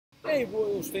Hey,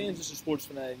 Royals fans, this is Sports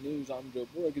Fanatic News. I'm Joe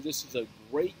Borg. This is a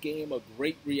great game, a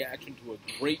great reaction to a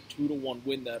great 2-1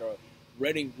 win that our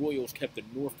Reading Royals kept the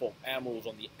Norfolk Admirals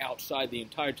on the outside the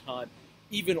entire time.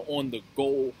 Even on the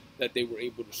goal that they were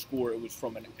able to score, it was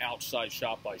from an outside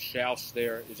shot by Schaus.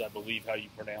 There is, I believe, how you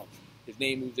pronounce his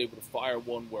name. He was able to fire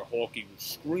one where Hawkey was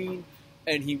screened,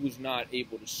 and he was not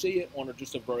able to see it on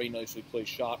just a very nicely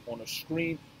placed shot on a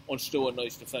screen, on still a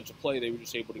nice defensive play. They were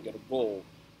just able to get a goal.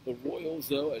 The Royals,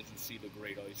 though, as you see the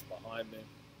great ice behind me,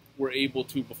 were able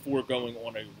to, before going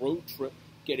on a road trip,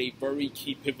 get a very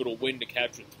key pivotal win to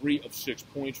capture 3 of 6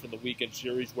 points from the weekend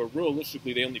series, where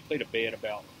realistically they only played a bad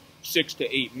about 6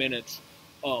 to 8 minutes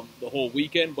the whole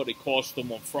weekend, but it cost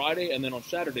them on Friday, and then on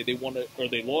Saturday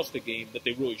they lost a game that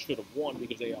they really should have won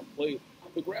because they outplayed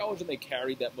the Growlers, and they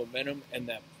carried that momentum and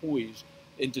that poise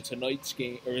into tonight's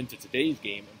game or into today's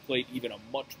game and played even a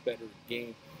much better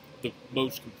game. The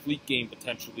most complete game,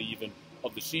 potentially even,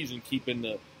 of the season, keeping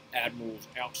the Admirals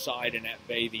outside and at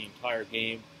bay the entire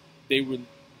game.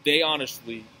 They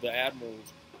honestly, the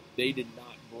Admirals, they did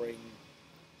not bring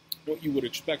what you would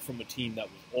expect from a team that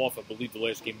was off. I believe the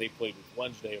last game they played was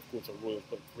Wednesday. Of course, the Royals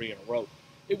played 3 in a row.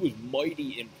 It was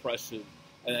mighty impressive,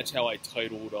 and that's how I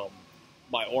titled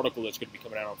my article that's going to be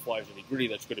coming out on Flyers and Gritty.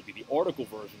 That's going to be the article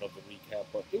version of the recap,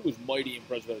 but it was mighty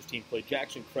impressive how his team played.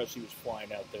 Jackson Cressy was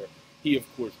flying out there. He, of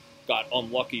course, got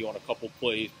unlucky on a couple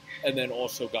plays, and then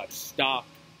also got stopped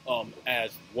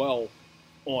as well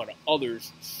on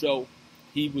others. So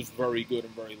he was very good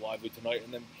and very lively tonight.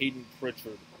 And then Peyton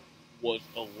Pritchard was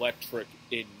electric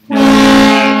in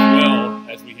as well,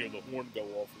 as we hear the horn go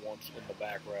off once in the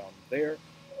background there.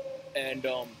 And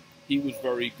he was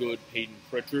very good, Peyton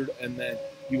Pritchard. And then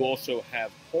you also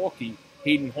have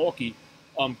Hayden Hawkey,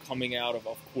 coming out of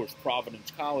course,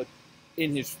 Providence College.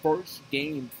 In his first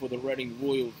game for the Reading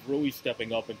Royals, really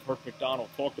stepping up, and Kirk McDonald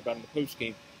talked about in the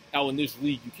postgame how in this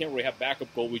league you can't really have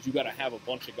backup goalies. You got to have a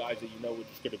bunch of guys that you know are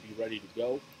just going to be ready to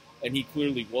go, and he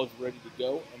clearly was ready to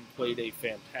go and played a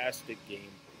fantastic game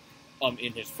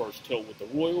in his first tilt with the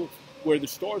Royals. Where the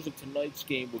stars of tonight's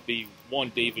game would be,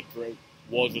 one, David Drake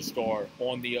was a star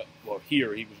on the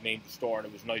here he was named a star, and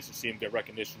it was nice to see him get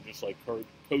recognition, just like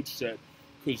Coach said,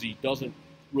 because he doesn't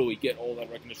really get all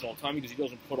that recognition all the time because he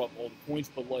doesn't put up all the points.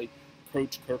 But like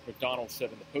Coach Kirk McDonald said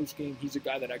in the postgame, he's a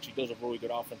guy that actually does a really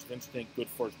good offensive instinct, good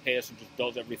first pass, and just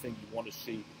does everything you want to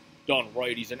see done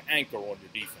right. He's an anchor on your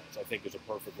defense, I think is a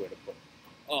perfect way to put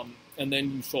it. And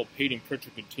then you saw Peyton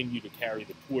Pritchard continue to carry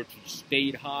the torch. He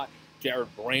stayed hot.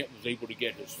 Jared Brandt was able to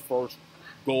get his first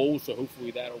goal, so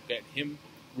hopefully that'll get him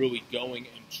really going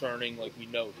and churning like we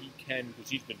know he can, because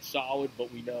he's been solid,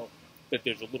 but we know that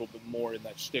there's a little bit more in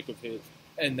that stick of his.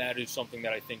 And that is something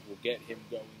that I think will get him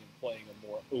going and playing a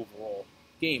more overall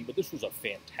game. But this was a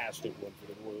fantastic win for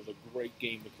the Royals, a great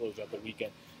game to close out the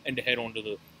weekend, and to head on to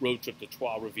the road trip to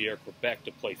Trois-Rivières, Quebec,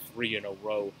 to play 3 in a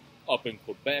row up in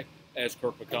Quebec. As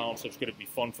Kirk McDonald said, it's going to be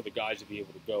fun for the guys to be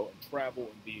able to go and travel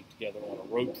and be together on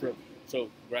a road trip. So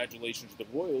congratulations to the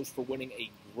Royals for winning a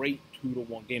great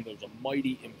 2-1 game. That was a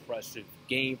mighty impressive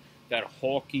game. That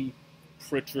Hawkey,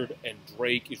 Pritchard, and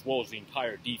Drake, as well as the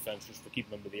entire defense, just for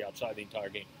keeping them to the outside the entire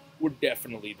game, were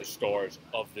definitely the stars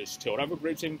of this tilt. Have a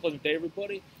great, safe, and pleasant day,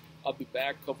 everybody. I'll be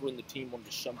back covering the team on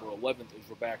December 11th as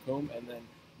we're back home, and then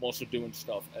I'm also doing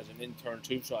stuff as an intern,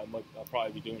 too, so I'll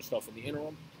probably be doing stuff in the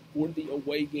interim for the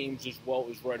away games, as well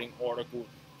as writing articles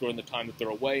during the time that they're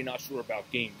away. Not sure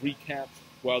about game recaps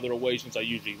while they're away, since I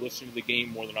usually listen to the game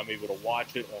more than I'm able to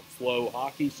watch it on Flow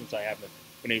Hockey, since I haven't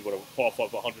been able to cough up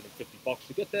 $150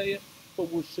 to get there yet. But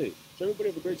we'll see. So everybody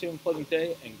have a great, safe, and pleasant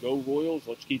day, and go Royals.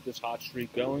 Let's keep this hot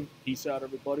streak going. Peace out,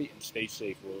 everybody, and stay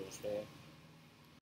safe, Royals fan.